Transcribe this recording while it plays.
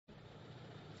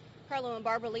Carlo and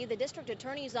Barbara Lee, the district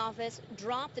attorney's office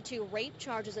dropped the 2 rape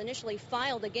charges initially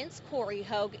filed against Corey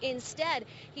Hogue. Instead,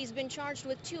 he's been charged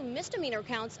with 2 misdemeanor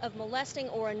counts of molesting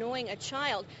or annoying a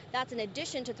child. That's in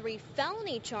addition to 3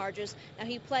 felony charges. Now,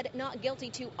 he pled not guilty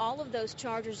to all of those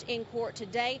charges in court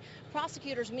today.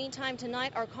 Prosecutors, meantime,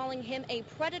 tonight are calling him a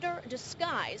predator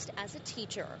disguised as a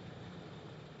teacher.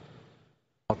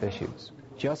 Health issues,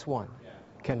 just one,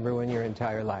 can ruin your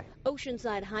entire life.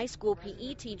 Oceanside High School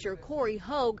PE teacher Corey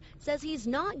Hogue says he's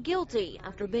not guilty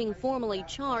after being formally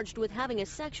charged with having a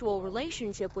sexual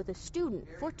relationship with a student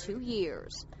for 2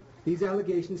 years. These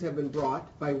allegations have been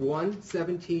brought by one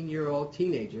 17-year-old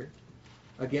teenager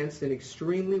against an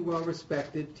extremely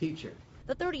well-respected teacher.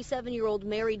 The 37-year-old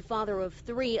married father of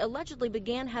 3 allegedly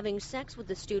began having sex with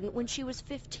the student when she was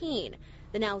 15.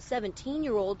 The now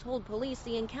 17-year-old told police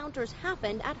the encounters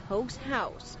happened at Hogue's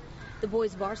house. The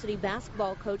boys' varsity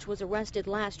basketball coach was arrested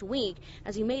last week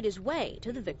as he made his way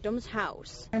to the victim's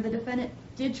house. The defendant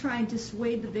did try and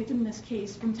dissuade the victim in this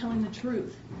case from telling the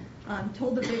truth.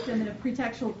 Told the victim in a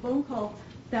pretextual phone call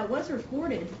that was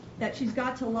recorded that she's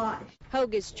got to lie.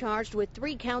 Hogue is charged with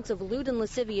 3 counts of lewd and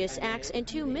lascivious acts and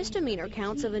 2 misdemeanor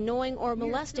counts of annoying or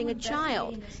molesting a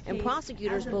child. And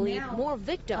prosecutors believe more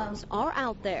victims are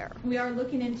out there. We are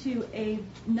looking into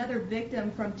another victim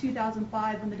from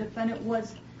 2005 when the defendant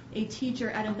was a teacher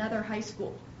at another high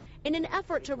school. In an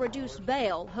effort to reduce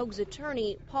bail, Hogue's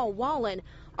attorney, Paul Wallin,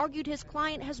 argued his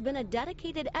client has been a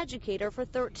dedicated educator for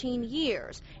 13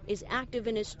 years, is active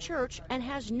in his church, and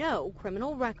has no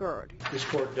criminal record. This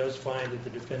court does find that the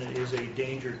defendant is a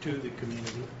danger to the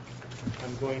community.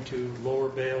 I'm going to lower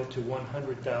bail to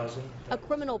 $100,000. A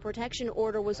criminal protection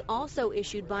order was also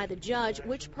issued by the judge,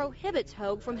 which prohibits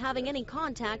Hogue from having any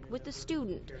contact with the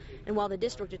student. And while the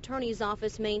district attorney's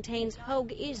office maintains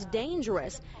Hogue is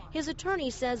dangerous, his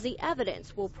attorney says the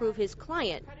evidence will prove his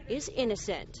client is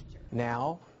innocent.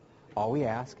 Now, all we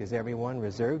ask is everyone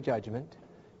reserve judgment,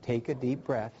 take a deep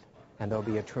breath, and there'll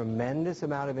be a tremendous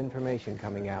amount of information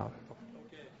coming out.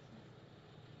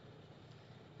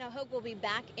 Now, Hogue will be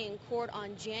back in court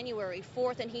on January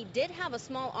 4th, and he did have a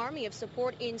small army of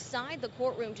support inside the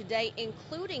courtroom today,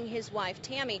 including his wife,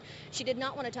 Tammy. She did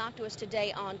not want to talk to us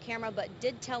today on camera, but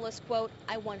did tell us, quote,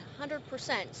 "I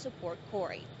 100% support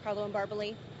Corey." Carlo and Barbara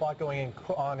Lee. A lot going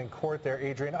on in court there,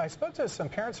 Adrian. I spoke to some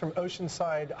parents from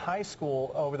Oceanside High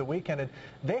School over the weekend, and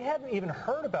they hadn't even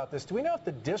heard about this. Do we know if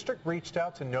the district reached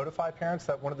out to notify parents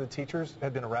that one of the teachers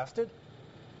had been arrested?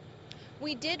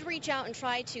 We did reach out and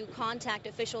try to contact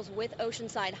officials with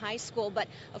Oceanside High School, but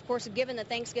of course, given the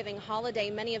Thanksgiving holiday,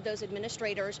 many of those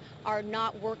administrators are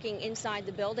not working inside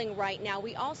the building right now.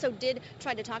 We also did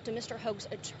try to talk to Mr. Hogue's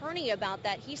attorney about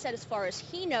that. He said as far as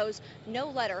he knows,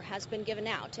 no letter has been given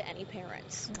out to any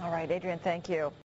parents. All right, Adrian, thank you.